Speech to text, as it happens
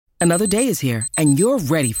Another day is here, and you're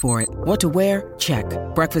ready for it. What to wear? Check.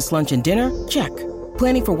 Breakfast, lunch, and dinner? Check.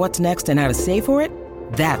 Planning for what's next and how to save for it?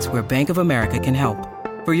 That's where Bank of America can help.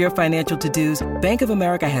 For your financial to-dos, Bank of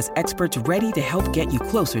America has experts ready to help get you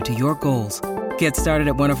closer to your goals. Get started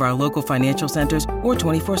at one of our local financial centers or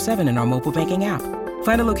 24/7 in our mobile banking app.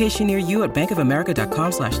 Find a location near you at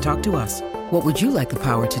bankofamerica.com/talktous. What would you like the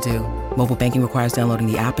power to do? Mobile banking requires downloading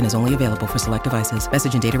the app and is only available for select devices.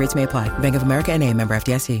 Message and data rates may apply. Bank of America N.A., member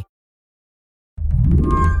FDIC.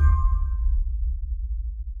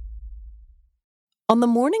 On the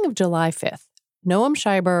morning of July 5th, Noam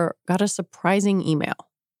Scheiber got a surprising email.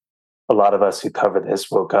 A lot of us who cover this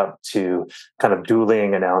woke up to kind of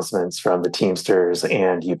dueling announcements from the Teamsters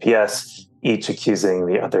and UPS, each accusing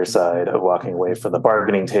the other side of walking away from the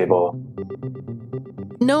bargaining table.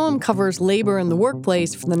 Noam covers labor in the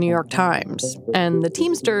workplace for the New York Times, and the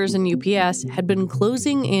Teamsters and UPS had been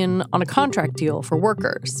closing in on a contract deal for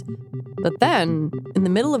workers. But then, in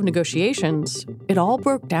the middle of negotiations, it all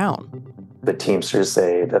broke down. The Teamsters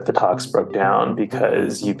say that the talks broke down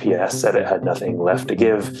because UPS said it had nothing left to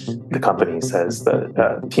give. The company says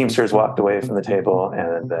that Teamsters walked away from the table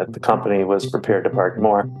and that the company was prepared to bargain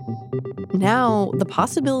more. Now, the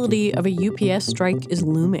possibility of a UPS strike is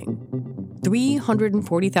looming.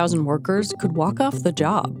 340,000 workers could walk off the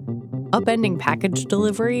job, upending package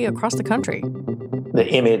delivery across the country. The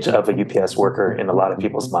image of a UPS worker in a lot of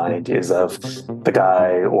people's mind is of the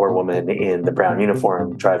guy or woman in the brown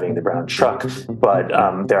uniform driving the brown truck. But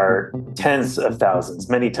there are tens of thousands,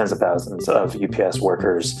 many tens of thousands of UPS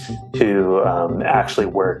workers who actually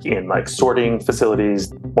work in like sorting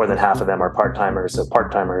facilities. More than half of them are part-timers. So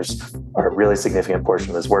part-timers are a really significant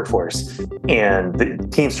portion of this workforce. And the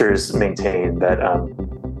Teamsters maintain that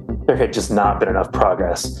there had just not been enough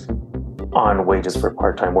progress on wages for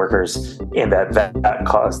part-time workers, and that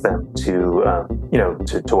caused them to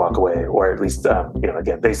walk away, or at least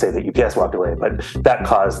again they say that UPS walked away, but that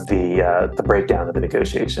caused the breakdown of the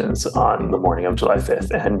negotiations on the morning of July 5th,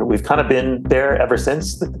 and we've kind of been there ever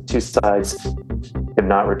since. The two sides have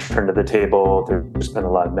not returned to the table. There's been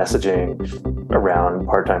a lot of messaging around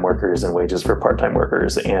part-time workers and wages for part-time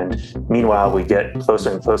workers, and meanwhile we get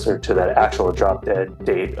closer and closer to that actual drop-dead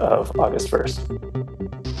date of August 1st.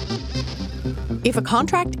 If a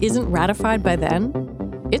contract isn't ratified by then,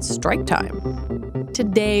 it's strike time.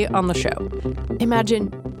 Today on the show,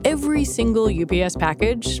 imagine every single UPS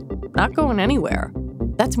package not going anywhere.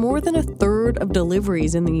 That's more than a third of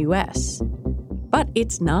deliveries in the U.S. But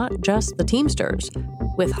it's not just the Teamsters.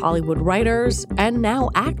 With Hollywood writers and now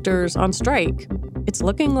actors on strike, it's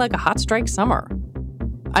looking like a hot strike summer.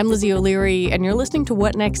 I'm Lizzie O'Leary, and you're listening to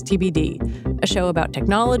What Next TBD, a show about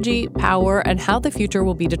technology, power, and how the future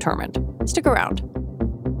will be determined. Stick around.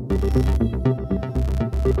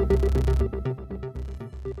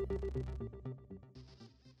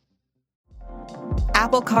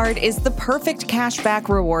 Apple Card is the perfect cashback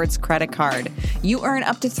rewards credit card. You earn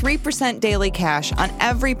up to 3% daily cash on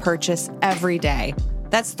every purchase every day.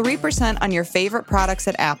 That's 3% on your favorite products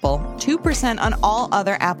at Apple, 2% on all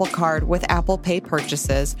other Apple Card with Apple Pay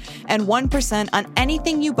purchases, and 1% on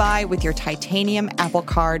anything you buy with your titanium Apple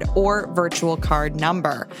Card or virtual card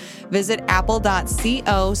number. Visit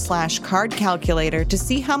apple.co/card calculator to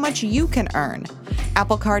see how much you can earn.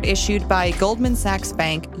 Apple Card issued by Goldman Sachs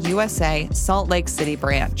Bank, USA, Salt Lake City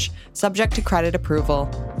branch. Subject to credit approval.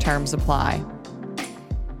 Terms apply.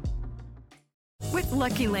 With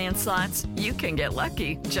Lucky Land Slots, you can get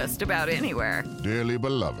lucky just about anywhere. Dearly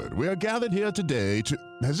beloved, we are gathered here today to...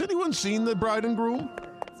 Has anyone seen the bride and groom?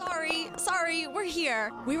 Sorry, we're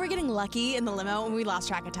here. We were getting lucky in the limo and we lost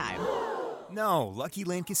track of time. No, Lucky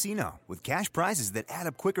Land Casino, with cash prizes that add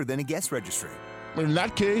up quicker than a guest registry. In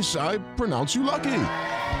that case, I pronounce you lucky.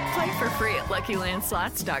 Play for free at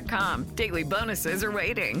LuckyLandSlots.com. Daily bonuses are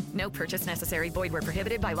waiting. No purchase necessary. Void where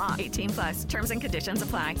prohibited by law. 18+. Terms and conditions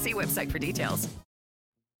apply. See website for details.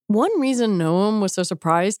 One reason Noam was so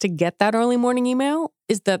surprised to get that early morning email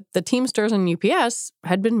is that the Teamsters and UPS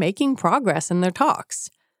had been making progress in their talks.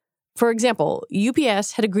 For example,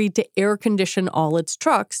 UPS had agreed to air condition all its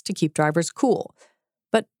trucks to keep drivers cool.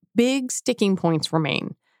 But big sticking points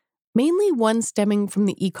remain, mainly one stemming from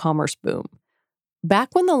the e-commerce boom.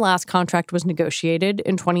 Back when the last contract was negotiated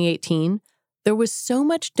in 2018, there was so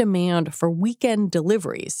much demand for weekend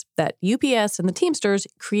deliveries that UPS and the Teamsters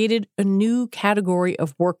created a new category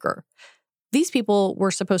of worker. These people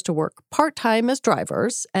were supposed to work part-time as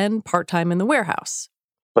drivers and part-time in the warehouse.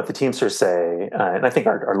 But the Teamsters say, and I think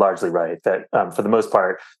are largely right, that for the most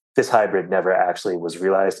part, this hybrid never actually was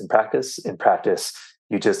realized in practice. In practice,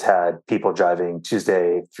 you just had people driving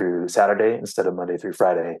Tuesday through Saturday instead of Monday through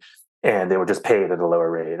Friday. and they were just paid at a lower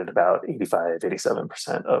rate at about 85,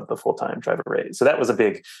 87% of the full-time driver rate. So that was a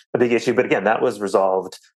big issue. But again, that was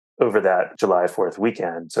resolved over that July 4th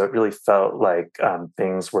weekend. So it really felt like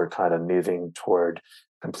things were kind of moving toward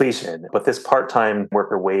completion. But this part-time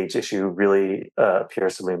worker wage issue really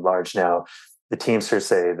appears to loom large now. The Teamsters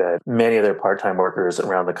say that many of their part-time workers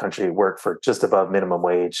around the country work for just above minimum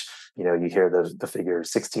wage. You know, you hear the figure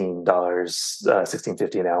 $16,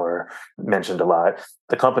 $16.50 an hour mentioned a lot.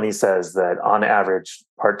 The company says that on average,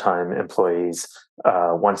 part-time employees,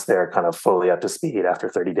 once they're kind of fully up to speed after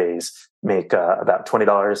 30 days, make about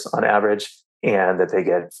 $20 on average, and that they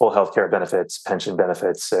get full healthcare benefits, pension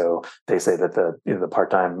benefits. So they say that the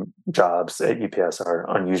part-time jobs at UPS are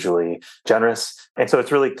unusually generous. And so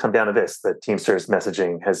it's really come down to this: the Teamsters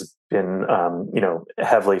messaging has been,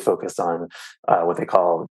 heavily focused on what they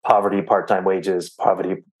call poverty part-time wages,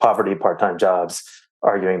 poverty part-time jobs,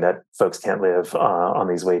 arguing that folks can't live on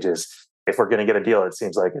these wages. If we're going to get a deal, it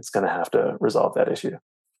seems like it's going to have to resolve that issue.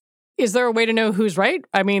 Is there a way to know who's right?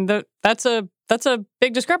 I mean, that's a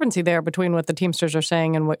big discrepancy there between what the Teamsters are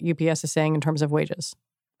saying and what UPS is saying in terms of wages.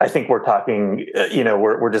 I think we're talking,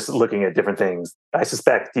 we're just looking at different things. I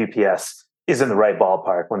suspect UPS is in the right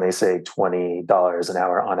ballpark when they say $20 an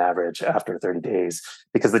hour on average after 30 days,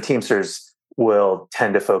 because the Teamsters will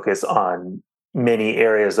tend to focus on many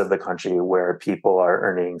areas of the country where people are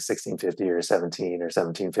earning $16.50 or $17 or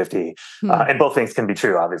 $17.50. And both things can be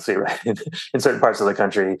true, obviously, right? In certain parts of the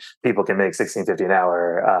country, people can make $16.50 an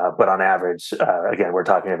hour. But on average, again, we're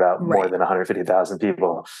talking about more than 150,000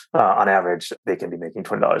 people. On average, they can be making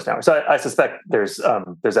 $20 an hour. So I suspect there's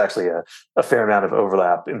actually a fair amount of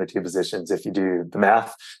overlap in the two positions if you do the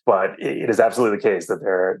math. But it is absolutely the case that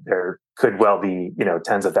there could well be,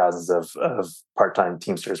 tens of thousands of part-time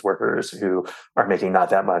Teamsters workers who are making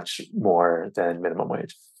not that much more than minimum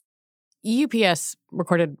wage. UPS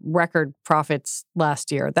recorded record profits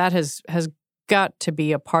last year. That has got to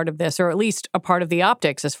be a part of this, or at least a part of the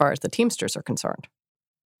optics as far as the Teamsters are concerned.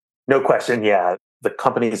 No question, yeah. The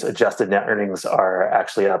company's adjusted net earnings are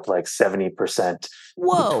actually up like 70%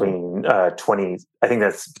 between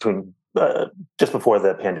between just before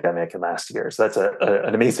the pandemic and last year. So that's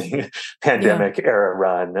an amazing pandemic era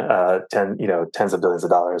run, tens of billions of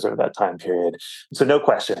dollars over that time period. So no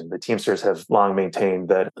question, the Teamsters have long maintained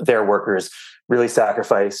that their workers really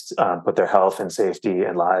sacrificed, put their health and safety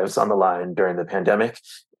and lives on the line during the pandemic.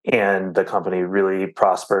 And the company really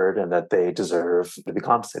prospered, and that they deserve to be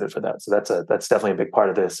compensated for that. So that's definitely a big part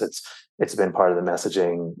of this. It's been part of the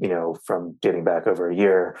messaging, from dating back over a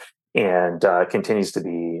year, and continues to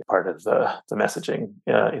be part of the messaging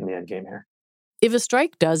in the end game here. If a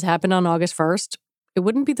strike does happen on August 1st, it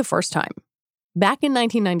wouldn't be the first time. Back in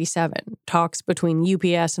 1997, talks between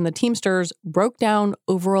UPS and the Teamsters broke down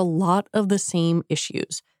over a lot of the same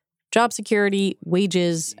issues: job security,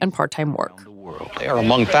 wages, and part-time work. They are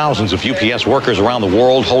among thousands of UPS workers around the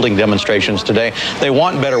world holding demonstrations today. They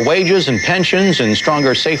want better wages and pensions and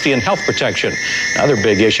stronger safety and health protection. Another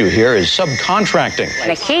big issue here is subcontracting.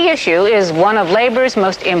 The key issue is one of labor's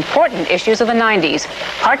most important issues of the 90s,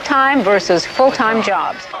 part-time versus full-time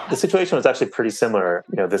jobs. The situation was actually pretty similar.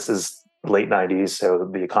 This is late 90s, so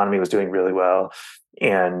the economy was doing really well.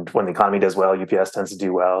 And when the economy does well, UPS tends to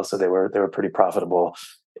do well. So they were pretty profitable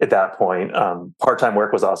at that point. Part-time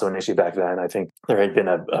work was also an issue back then. I think there had been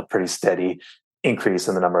a pretty steady increase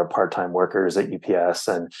in the number of part-time workers at UPS,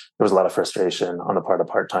 and there was a lot of frustration on the part of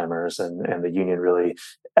part-timers, and the union really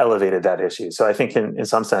elevated that issue. So I think in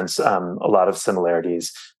some sense, a lot of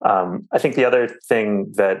similarities. I think the other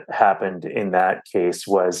thing that happened in that case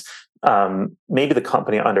was maybe the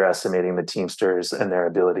company underestimating the Teamsters and their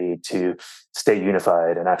ability to stay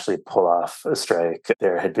unified and actually pull off a strike.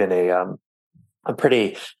 There had been a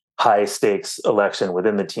pretty high stakes election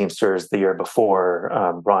within the Teamsters the year before.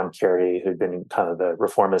 Ron Carey, who'd been kind of the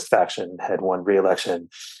reformist faction, had won re-election.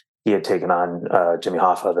 He had taken on Jimmy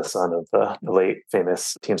Hoffa, the son of the late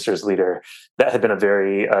famous Teamsters leader. That had been a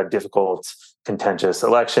very difficult, contentious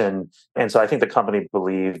election. And so I think the company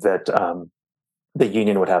believed that the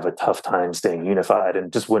union would have a tough time staying unified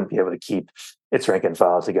and just wouldn't be able to keep its rank and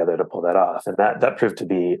file together to pull that off. And that proved to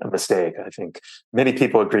be a mistake. I think many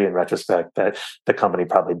people agree in retrospect that the company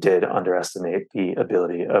probably did underestimate the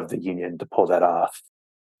ability of the union to pull that off.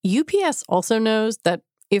 UPS also knows that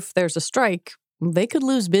if there's a strike, they could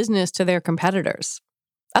lose business to their competitors.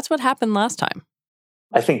 That's what happened last time.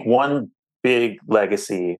 I think one big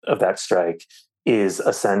legacy of that strike is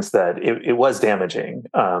a sense that it was damaging,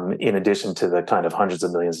 in addition to the kind of hundreds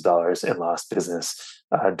of millions of dollars in lost business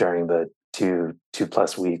during the two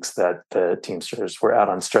plus weeks that the Teamsters were out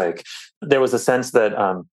on strike. There was a sense that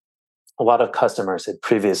a lot of customers had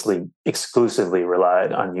previously exclusively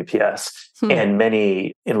relied on UPS. And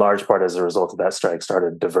many, in large part as a result of that strike,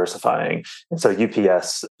 started diversifying. And so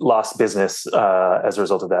UPS lost business as a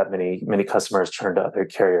result of that. Many customers turned to other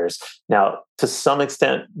carriers. Now, to some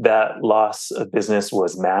extent, that loss of business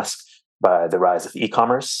was masked by the rise of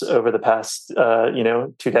e-commerce over the past,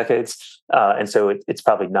 2 decades. And so it's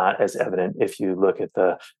probably not as evident if you look at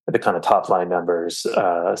the kind of top line numbers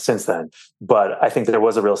since then. But I think there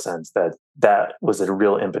was a real sense that was a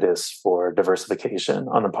real impetus for diversification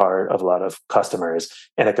on the part of a lot of customers,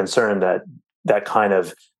 and a concern that kind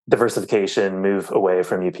of diversification move away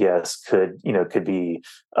from UPS could be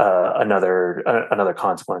another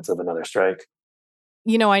consequence of another strike.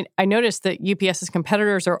 I noticed that UPS's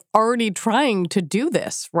competitors are already trying to do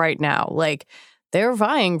this right now. Like, they're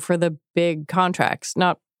vying for the big contracts,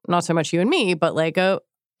 not so much you and me, but like a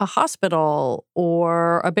hospital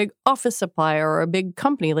or a big office supplier or a big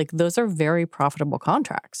company. Like, those are very profitable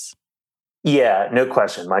contracts. Yeah, no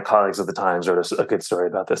question. My colleagues at the Times wrote a good story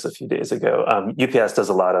about this a few days ago. UPS does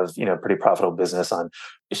a lot of pretty profitable business on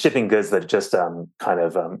shipping goods that just can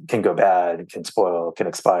go bad, can spoil, can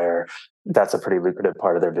expire. That's a pretty lucrative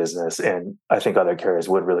part of their business, and I think other carriers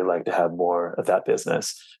would really like to have more of that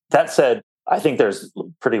business. That said, I think there's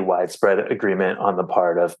pretty widespread agreement on the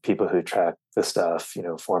part of people who track this stuff.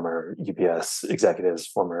 Former UPS executives,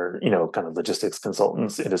 former kind of logistics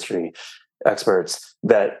consultants, industry experts,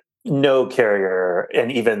 that no carrier,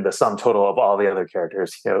 and even the sum total of all the other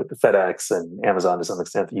carriers, FedEx and Amazon to some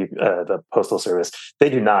extent, the Postal Service,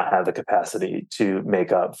 they do not have the capacity to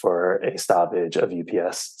make up for a stoppage of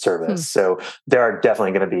UPS service. So there are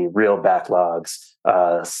definitely going to be real backlogs,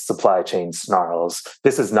 supply chain snarls.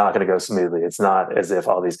 This is not going to go smoothly. It's not as if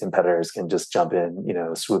all these competitors can just jump in,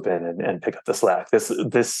 swoop in and pick up the slack. This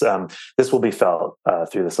will be felt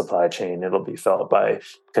through the supply chain. It'll be felt by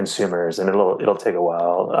consumers, and it'll take a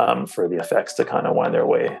while for the effects to kind of wind their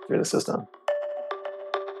way through the system.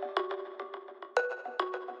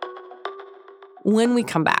 When we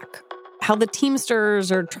come back, how the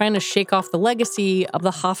Teamsters are trying to shake off the legacy of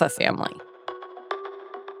the Hoffa family.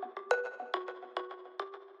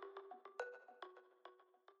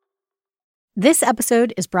 This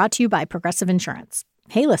episode is brought to you by Progressive Insurance.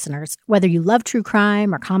 Hey, listeners, whether you love true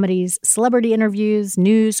crime or comedies, celebrity interviews,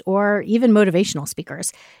 news, or even motivational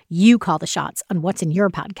speakers, you call the shots on what's in your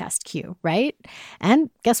podcast queue, right? And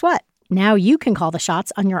guess what? Now you can call the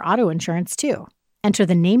shots on your auto insurance, too. Enter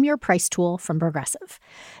the Name Your Price tool from Progressive.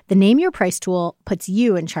 The Name Your Price tool puts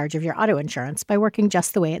you in charge of your auto insurance by working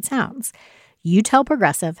just the way it sounds. You tell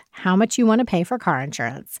Progressive how much you want to pay for car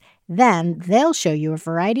insurance. Then they'll show you a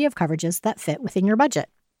variety of coverages that fit within your budget,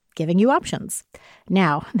 giving you options.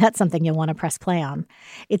 Now, that's something you'll want to press play on.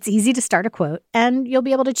 It's easy to start a quote, and you'll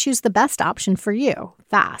be able to choose the best option for you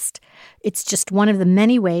fast. It's just one of the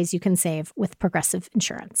many ways you can save with Progressive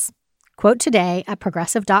Insurance. Quote today at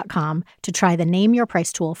Progressive.com to try the Name Your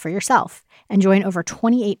Price tool for yourself and join over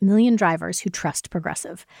 28 million drivers who trust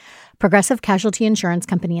Progressive. Progressive Casualty Insurance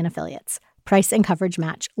Company and Affiliates. Price and coverage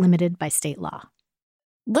match limited by state law.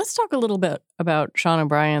 Let's talk a little bit about Sean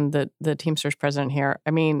O'Brien, the Teamsters president here.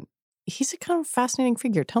 I mean, he's a kind of fascinating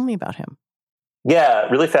figure. Tell me about him. Yeah,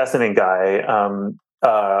 really fascinating guy.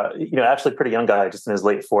 Actually pretty young guy, just in his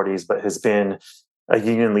late 40s, but has been a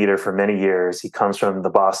union leader for many years. He comes from the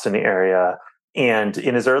Boston area, and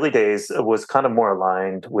in his early days was kind of more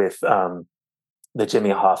aligned with the Jimmy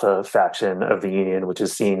Hoffa faction of the union, which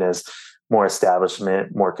is seen as more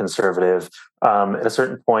establishment, more conservative. At a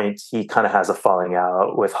certain point, he kind of has a falling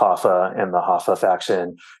out with Hoffa and the Hoffa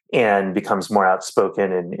faction and becomes more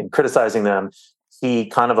outspoken in criticizing them. He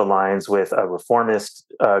kind of aligns with a reformist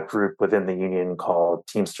group within the union called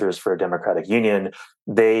Teamsters for a Democratic Union.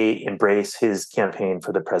 They embrace his campaign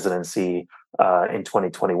for the presidency in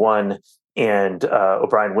 2021. And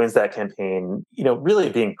O'Brien wins that campaign, really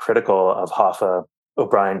being critical of Hoffa.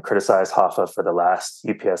 O'Brien criticized Hoffa for the last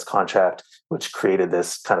UPS contract, which created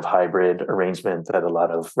this kind of hybrid arrangement that a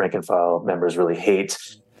lot of rank and file members really hate.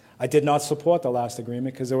 I did not support the last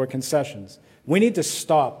agreement because there were concessions. We need to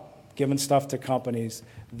stop giving stuff to companies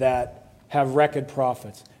that have record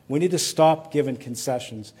profits. We need to stop giving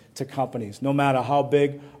concessions to companies, no matter how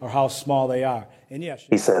big or how small they are. And yes,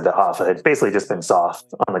 he said that Hoffa had basically just been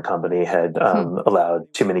soft on the company, had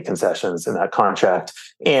allowed too many concessions in that contract,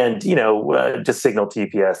 and just signaled to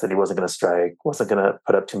UPS that he wasn't going to strike, wasn't going to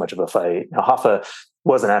put up too much of a fight. Now, Hoffa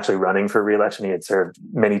wasn't actually running for re-election. He had served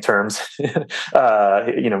many terms, more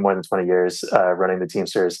than 20 years running the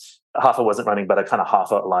Teamsters. Hoffa wasn't running, but a kind of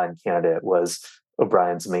Hoffa-aligned candidate was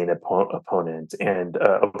O'Brien's main opponent. And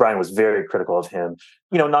O'Brien was very critical of him,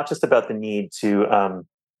 not just about the need to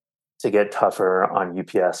to get tougher on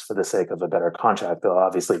UPS for the sake of a better contract, though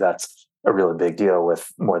obviously that's a really big deal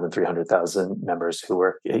with more than 300,000 members who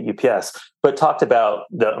work at UPS, but talked about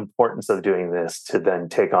the importance of doing this to then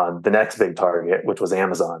take on the next big target, which was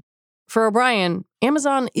Amazon. For O'Brien,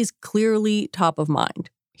 Amazon is clearly top of mind.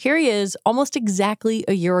 Here he is almost exactly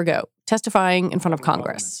a year ago, testifying in front of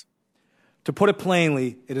Congress. To put it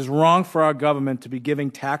plainly, it is wrong for our government to be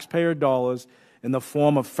giving taxpayer dollars in the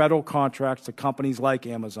form of federal contracts to companies like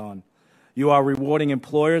Amazon. You are rewarding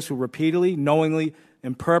employers who repeatedly, knowingly,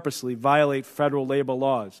 and purposely violate federal labor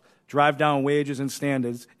laws, drive down wages and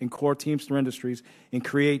standards in core Teamster industries, and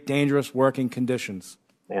create dangerous working conditions.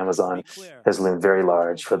 Amazon has loomed very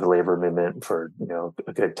large for the labor movement for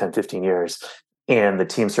a good 10, 15 years. And the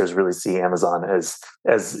Teamsters really see Amazon as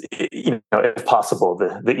if possible,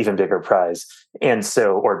 the even bigger prize. And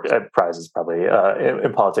so, or prize is probably a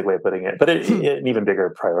politic way of putting it, but an even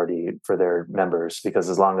bigger priority for their members, because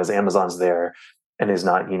as long as Amazon's there and is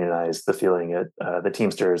not unionized, the feeling at the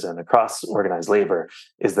Teamsters and across organized labor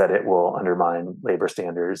is that it will undermine labor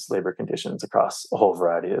standards, labor conditions across a whole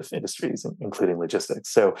variety of industries, including logistics.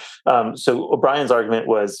 So O'Brien's argument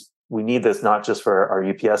was, we need this not just for our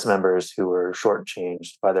UPS members who were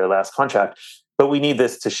shortchanged by their last contract, but we need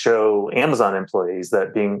this to show Amazon employees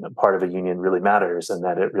that being a part of a union really matters and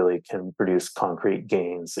that it really can produce concrete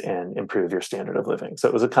gains and improve your standard of living. So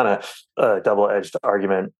it was a kind of double-edged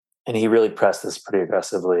argument. And he really pressed this pretty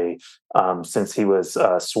aggressively since he was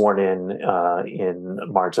sworn in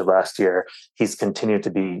March of last year. He's continued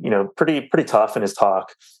to be, pretty tough in his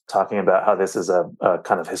talking about how this is a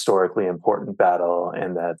kind of historically important battle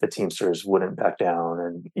and that the Teamsters wouldn't back down,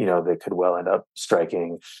 and they could well end up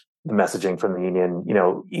striking. The messaging from the union,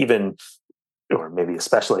 even or maybe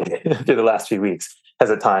especially through the last few weeks,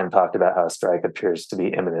 has at time talked about how a strike appears to be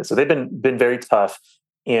imminent. So they've been very tough.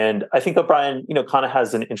 And I think O'Brien, kind of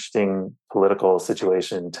has an interesting political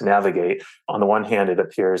situation to navigate. On the one hand, it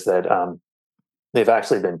appears that they've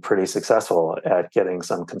actually been pretty successful at getting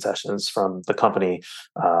some concessions from the company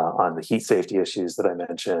on the heat safety issues that I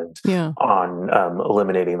mentioned, on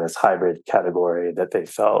eliminating this hybrid category that they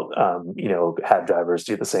felt, had drivers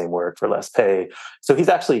do the same work for less pay. So he's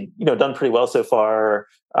actually, done pretty well so far.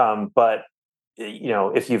 But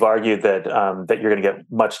if you've argued that you're going to get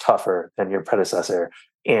much tougher than your predecessor,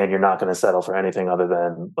 and you're not going to settle for anything other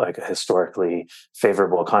than like a historically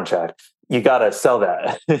favorable contract, you got to sell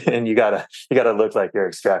that, and you got to look like you're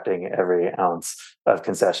extracting every ounce of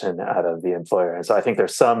concession out of the employer. And so I think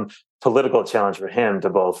there's some political challenge for him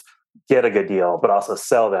to both get a good deal, but also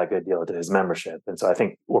sell that good deal to his membership. And so I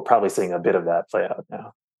think we're probably seeing a bit of that play out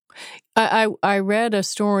now. I read a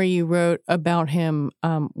story you wrote about him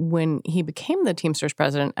when he became the Teamsters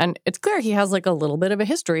president, and it's clear he has like a little bit of a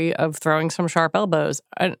history of throwing some sharp elbows.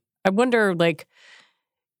 I wonder,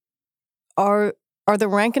 are the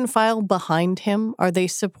rank and file behind him? Are they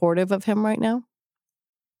supportive of him right now?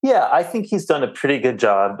 Yeah, I think he's done a pretty good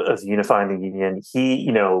job of unifying the union.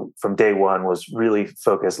 He, from day one was really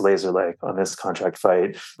focused laser-like on this contract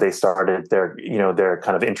fight. They started their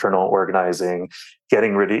kind of internal organizing,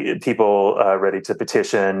 getting people ready to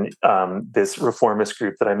petition. This reformist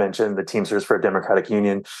group that I mentioned, the Teamsters for a Democratic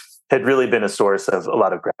Union, had really been a source of a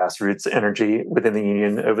lot of grassroots energy within the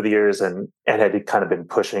union over the years, and had kind of been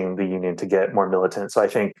pushing the union to get more militant. So I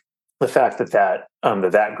think the fact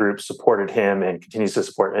that group supported him and continues to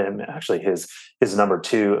support him, actually his number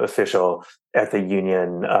 2 official at the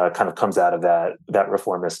union, kind of comes out of that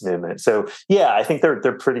reformist movement. So yeah, I think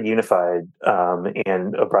they're pretty unified,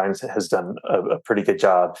 and O'Brien has done a pretty good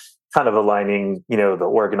job kind of aligning, the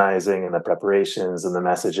organizing and the preparations and the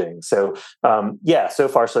messaging. So so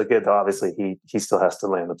far so good, though obviously he still has to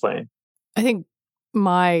land the plane. I think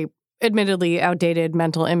my admittedly outdated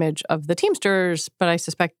mental image of the Teamsters, but I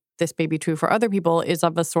suspect this may be true for other people, is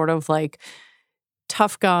of a sort of like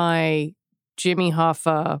tough guy, Jimmy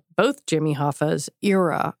Hoffa, both Jimmy Hoffa's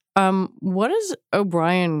era. What does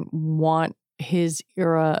O'Brien want his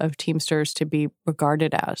era of Teamsters to be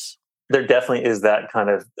regarded as? There definitely is that kind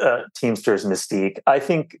of Teamsters mystique. I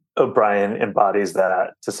think O'Brien embodies that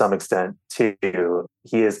to some extent too.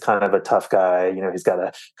 He is kind of a tough guy. He's got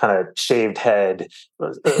a kind of shaved head,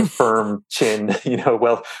 a firm chin,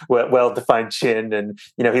 well-defined chin, and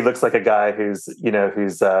he looks like a guy who's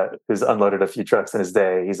unloaded a few trucks in his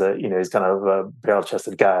day. He's kind of a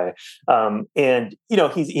barrel-chested guy, and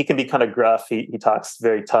he can be kind of gruff. He talks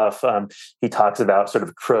very tough. He talks about sort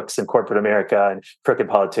of crooks in corporate America and crooked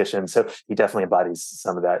politicians. So he definitely embodies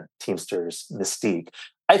some of that Teamsters mystique.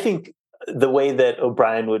 I think the way that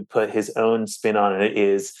O'Brien would put his own spin on it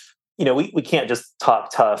is, we can't just talk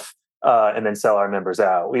tough and then sell our members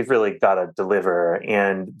out. We've really got to deliver.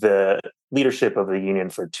 And the leadership of the union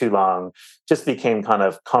for too long just became kind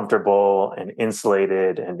of comfortable and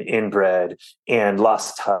insulated and inbred and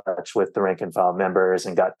lost touch with the rank and file members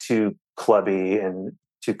and got too clubby and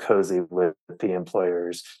too cozy with the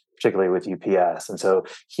employers, particularly with UPS. And so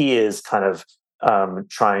he is kind of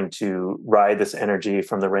trying to ride this energy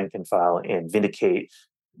from the rank and file and vindicate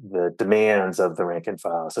the demands of the rank and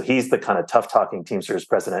file. So he's the kind of tough-talking Teamsters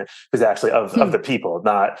president who's actually of the people,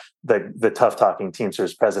 not the tough-talking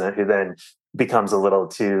Teamsters president who then becomes a little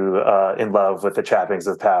too in love with the trappings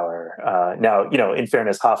of power. Now, in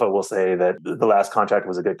fairness, Hoffa will say that the last contract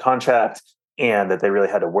was a good contract and that they really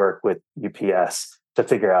had to work with UPS to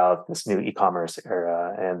figure out this new e-commerce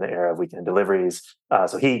era and the era of weekend deliveries.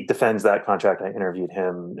 So he defends that contract. I interviewed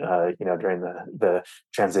him, during the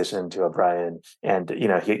transition to O'Brien, and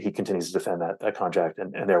he continues to defend that contract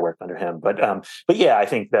and their work under him. But yeah, I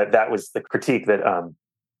think that was the critique that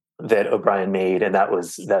O'Brien made, and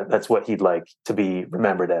that's what he'd like to be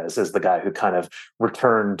remembered as the guy who kind of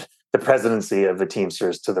returned the presidency of the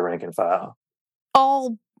Teamsters to the rank and file.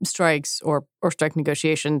 All strikes or strike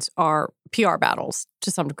negotiations are PR battles to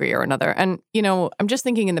some degree or another. And, I'm just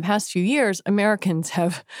thinking in the past few years, Americans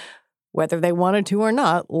have, whether they wanted to or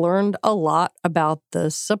not, learned a lot about the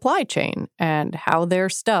supply chain and how their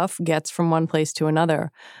stuff gets from one place to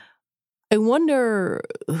another. I wonder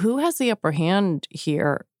who has the upper hand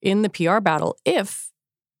here in the PR battle if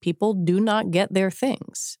people do not get their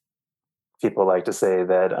things. People like to say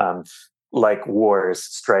that like wars,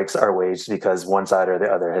 strikes are waged because one side or the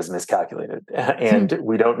other has miscalculated. And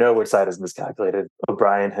we don't know which side has miscalculated.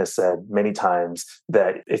 O'Brien has said many times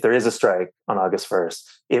that if there is a strike on August 1st,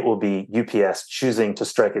 it will be UPS choosing to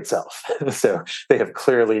strike itself. So they have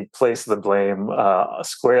clearly placed the blame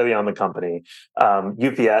squarely on the company.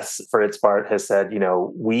 UPS, for its part, has said,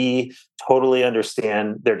 we totally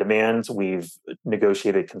understand their demands. We've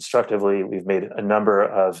negotiated constructively. We've made a number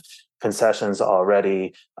of concessions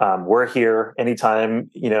already. We're here anytime,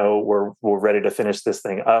 we're ready to finish this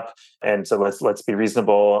thing up. And so let's be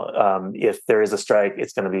reasonable. If there is a strike,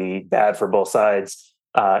 it's going to be bad for both sides.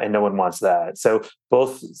 And no one wants that. So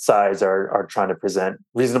both sides are trying to present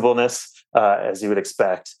reasonableness, as you would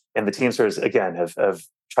expect. And the Teamsters, again, have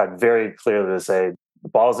tried very clearly to say, the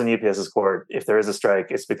ball's in UPS's court. If there is a strike,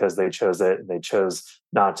 it's because they chose it. They chose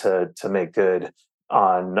not to make good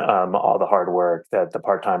on all the hard work that the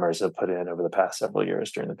part-timers have put in over the past several years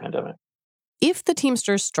during the pandemic. If the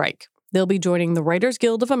Teamsters strike, they'll be joining the Writers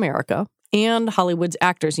Guild of America and Hollywood's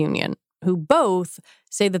Actors Union, who both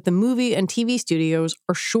say that the movie and TV studios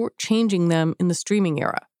are shortchanging them in the streaming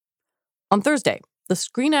era. On Thursday, the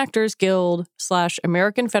Screen Actors Guild /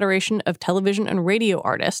 American Federation of Television and Radio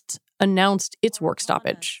Artists announced its work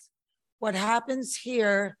stoppage. What happens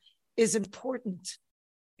here is important,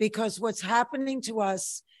 because what's happening to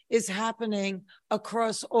us is happening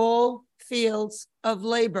across all fields of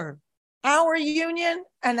labor. Our union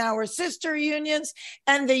and our sister unions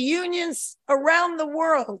and the unions around the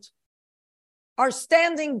world are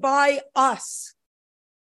standing by us,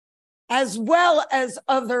 as well as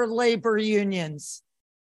other labor unions,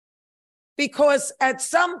 because at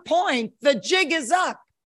some point the jig is up.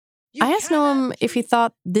 I asked Noam if he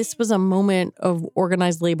thought this was a moment of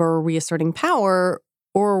organized labor reasserting power,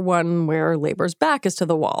 or one where labor's back is to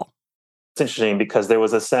the wall. It's interesting because there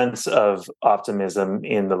was a sense of optimism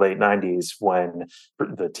in the late 90s when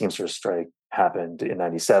the Teamsters strike happened in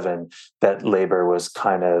 97, that labor was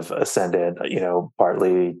kind of ascendant.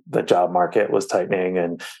 Partly the job market was tightening,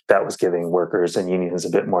 and that was giving workers and unions a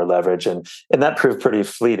bit more leverage. And that proved pretty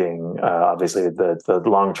fleeting. Obviously, the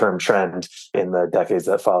long-term trend in the decades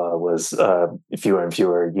that follow was fewer and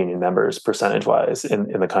fewer union members percentage-wise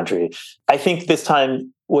in the country. I think this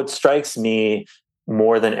time what strikes me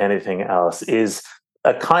more than anything else is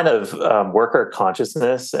a kind of worker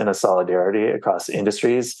consciousness and a solidarity across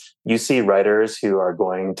industries. You see writers who are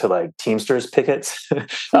going to Teamsters pickets.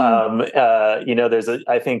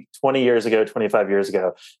 I think 20 years ago, 25 years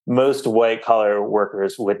ago, most white collar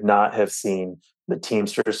workers would not have seen the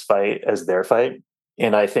Teamsters fight as their fight.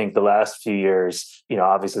 And I think the last few years,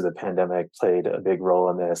 obviously the pandemic played a big role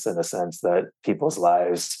in this, in the sense that people's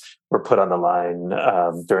lives were put on the line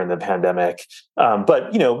during the pandemic.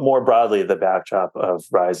 But more broadly, the backdrop of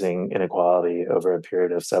rising inequality over a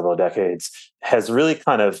period of several decades has really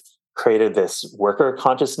kind of created this worker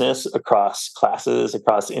consciousness across classes,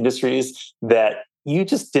 across industries that you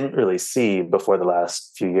just didn't really see before the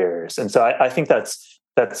last few years. And so I think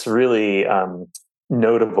that's really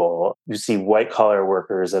notable. You see white collar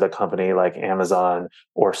workers at a company like Amazon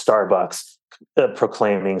or Starbucks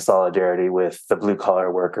proclaiming solidarity with the blue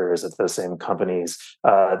collar workers at those same companies.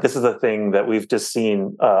 This is a thing that we've just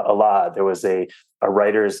seen a lot. There was a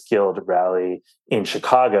Writers Guild rally in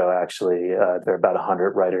Chicago, actually. There are about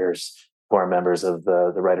 100 writers who are members of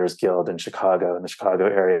the Writers Guild in Chicago, in the Chicago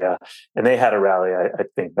area. And they had a rally, I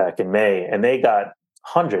think, back in May, and they got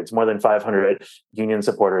hundreds, more than 500 union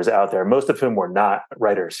supporters out there, most of whom were not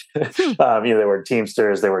writers. They were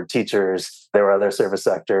Teamsters, they were teachers, there were other service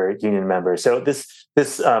sector union members. So this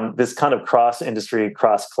kind of cross-industry,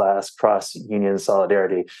 cross-class, cross-union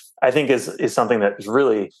solidarity, I think is something that has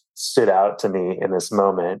really stood out to me in this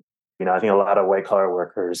moment. I think a lot of white-collar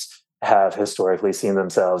workers have historically seen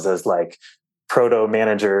themselves as like proto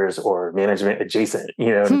managers or management adjacent,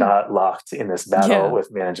 not locked in this battle with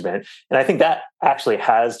management. And I think that actually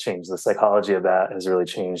has changed. The psychology of that has really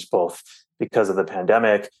changed, both because of the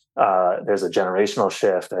pandemic. There's a generational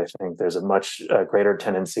shift. I think there's a much greater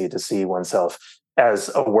tendency to see oneself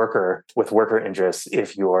as a worker with worker interests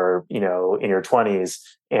if you're, in your 20s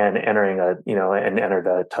and entered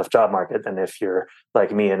a tough job market than if you're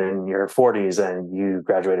like me and in your 40s and you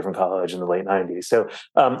graduated from college in the late 90s. So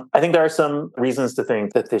I think there are some reasons to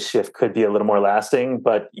think that this shift could be a little more lasting,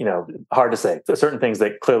 but, hard to say. There are certain things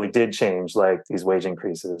that clearly did change, like these wage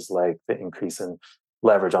increases, like the increase in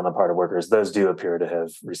leverage on the part of workers. Those do appear to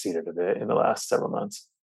have receded a bit in the last several months.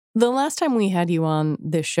 The last time we had you on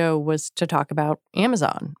this show was to talk about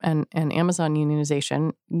Amazon and Amazon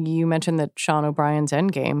unionization. You mentioned that Sean O'Brien's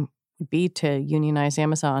endgame would be to unionize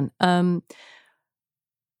Amazon.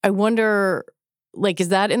 I wonder, is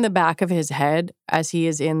that in the back of his head as he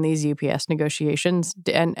is in these UPS negotiations?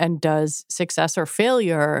 And does success or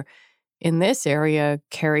failure in this area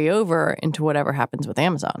carry over into whatever happens with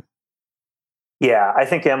Amazon? Yeah, I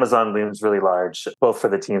think Amazon looms really large, both for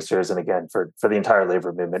the Teamsters and, again, for the entire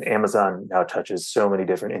labor movement. Amazon now touches so many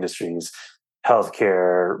different industries: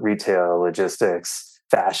 healthcare, retail, logistics,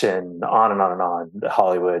 fashion, on and on and on,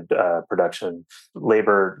 Hollywood, production.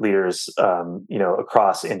 Labor leaders,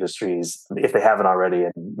 across industries, if they haven't already,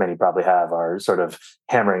 and many probably have, are sort of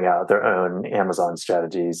hammering out their own Amazon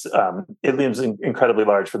strategies. It looms incredibly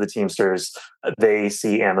large for the Teamsters. They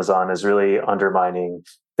see Amazon as really undermining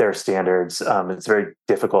their standards. It's very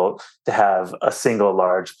difficult to have a single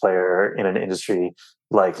large player in an industry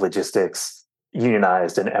like logistics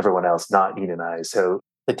unionized and everyone else not unionized. So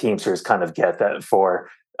the Teamsters kind of get that for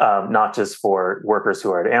not just for workers who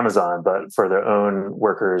are at Amazon, but for their own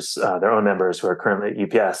workers, their own members who are currently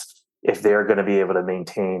at UPS. If they're going to be able to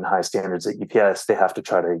maintain high standards at UPS, they have to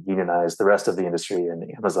try to unionize the rest of the industry, and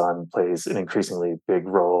Amazon plays an increasingly big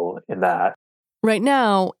role in that. Right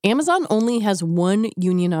now, Amazon only has one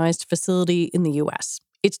unionized facility in the U.S.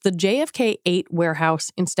 It's the JFK 8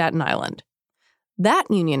 warehouse in Staten Island. That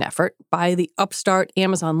union effort by the upstart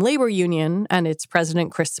Amazon Labor Union and its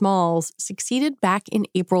president, Chris Smalls, succeeded back in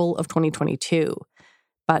April of 2022.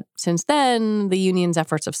 But since then, the union's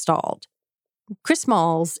efforts have stalled. Chris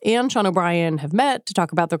Smalls and Sean O'Brien have met to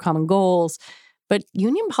talk about their common goals, but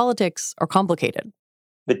union politics are complicated.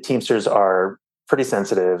 The Teamsters are pretty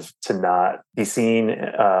sensitive to not be seen,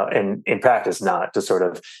 and in practice, not to sort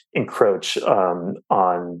of encroach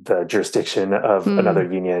on the jurisdiction of another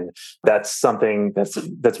union. That's something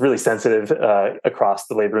that's really sensitive across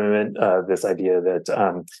the labor movement. This idea that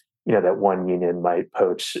that one union might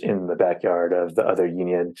poach in the backyard of the other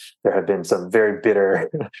union. There have been some very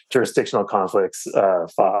bitter jurisdictional conflicts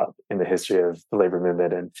fought in the history of the labor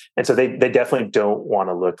movement, and so they definitely don't want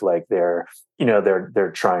to look like they're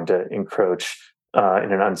trying to encroach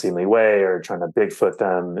in an unseemly way or trying to Bigfoot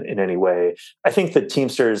them in any way. I think the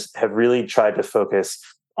Teamsters have really tried to focus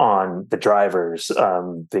on the drivers,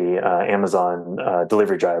 the Amazon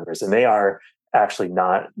delivery drivers, and they are actually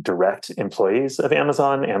not direct employees of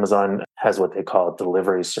Amazon. Amazon has what they call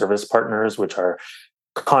delivery service partners, which are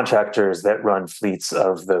contractors that run fleets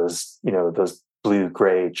of those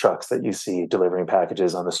blue-gray trucks that you see delivering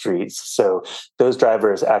packages on the streets. So those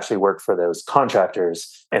drivers actually work for those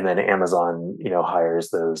contractors, and then Amazon, hires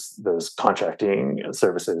those contracting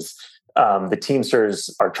services. The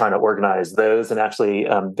Teamsters are trying to organize those, and actually,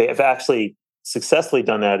 they have actually successfully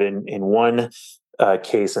done that in one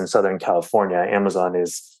case in Southern California. Amazon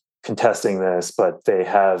is contesting this, but they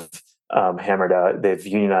have they've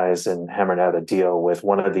unionized and hammered out a deal with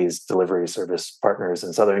one of these delivery service partners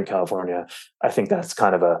in Southern California. I think that's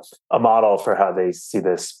kind of a model for how they see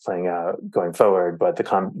this playing out going forward. But the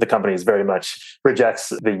company very much rejects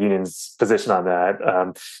the union's position on that.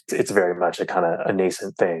 It's very much a kind of a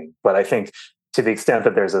nascent thing. But I think to the extent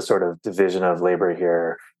that there's a sort of division of labor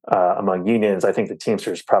here among unions, I think the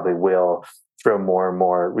Teamsters probably will throw more and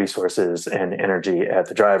more resources and energy at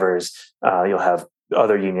the drivers. You'll have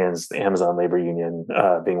other unions, the Amazon Labor Union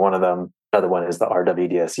being one of them. Another one is the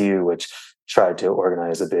RWDSU, which tried to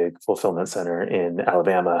organize a big fulfillment center in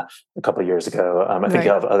Alabama a couple of years ago. I think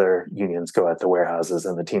you'll have other unions go at the warehouses,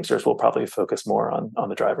 and the Teamsters will probably focus more on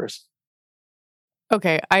the drivers.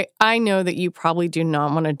 Okay, I know that you probably do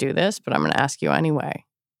not want to do this, but I'm going to ask you anyway.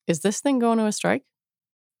 Is this thing going to a strike?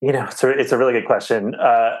 So it's a really good question.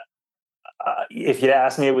 If you'd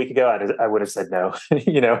asked me a week ago, I would have said no.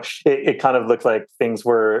 It kind of looked like things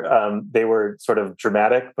were, they were sort of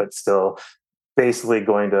dramatic, but still basically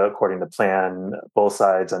going according to plan. Both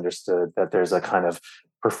sides understood that there's a kind of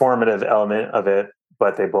performative element of it,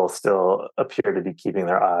 but they both still appear to be keeping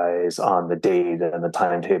their eyes on the date and the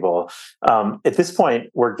timetable. At this point,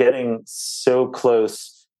 we're getting so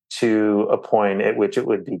close to a point at which it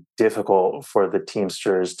would be difficult for the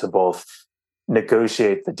Teamsters to both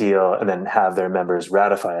negotiate the deal and then have their members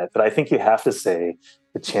ratify it. But I think you have to say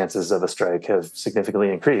the chances of a strike have significantly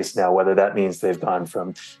increased. Now, whether that means they've gone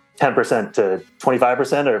from 10% to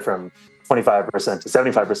 25% or from 25% to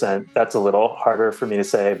 75%, that's a little harder for me to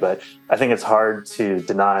say, but I think it's hard to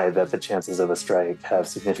deny that the chances of a strike have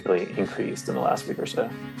significantly increased in the last week or so.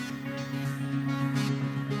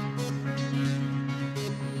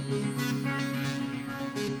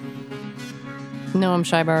 Noam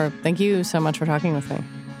Scheiber, thank you so much for talking with me.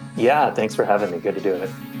 Yeah, thanks for having me. Good to do it.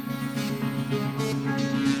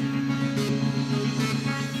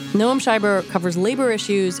 Noam Scheiber covers labor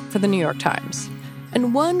issues for the New York Times.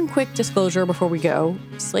 And one quick disclosure before we go,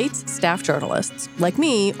 Slate's staff journalists, like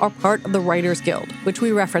me, are part of the Writers Guild, which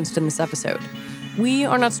we referenced in this episode. We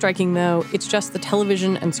are not striking, though. It's just the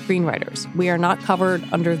television and screenwriters. We are not covered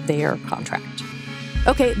under their contract.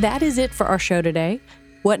 Okay, that is it for our show today.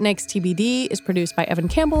 What Next TBD is produced by Evan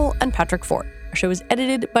Campbell and Patrick Fort. Our show is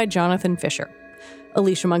edited by Jonathan Fisher.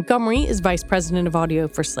 Alicia Montgomery is Vice President of Audio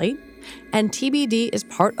for Slate. And TBD is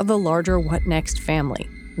part of the larger What Next family.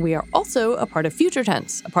 We are also a part of Future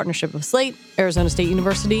Tense, a partnership of Slate, Arizona State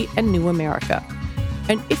University, and New America.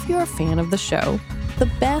 And if you're a fan of the show, the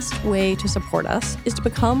best way to support us is to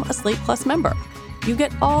become a Slate Plus member. You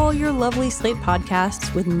get all your lovely Slate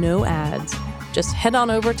podcasts with no ads. Just head on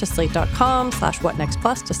over to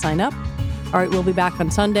slate.com/whatnextplus to sign up. All right, we'll be back on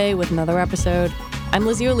Sunday with another episode. I'm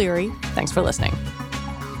Lizzie O'Leary. Thanks for listening.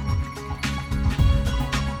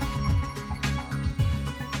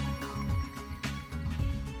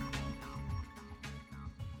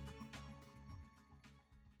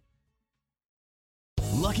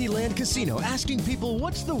 Lucky Land Casino, asking people,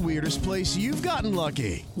 what's the weirdest place you've gotten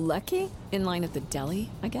lucky? Lucky? In line at the deli,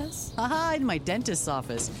 I guess? Aha, in my dentist's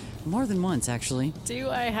office. More than once, actually. Do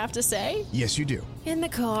I have to say? Yes, you do. In the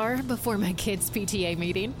car before my kids' PTA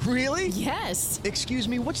meeting. Really? Yes. Excuse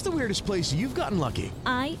me, what's the weirdest place you've gotten lucky?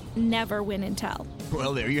 I never win and tell.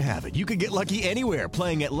 Well, there you have it. You can get lucky anywhere,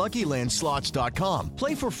 playing at LuckyLandSlots.com.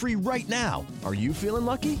 Play for free right now. Are you feeling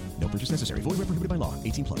lucky? No purchase necessary. Void where prohibited by law.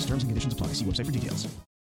 18+. Terms and conditions apply. See website for details.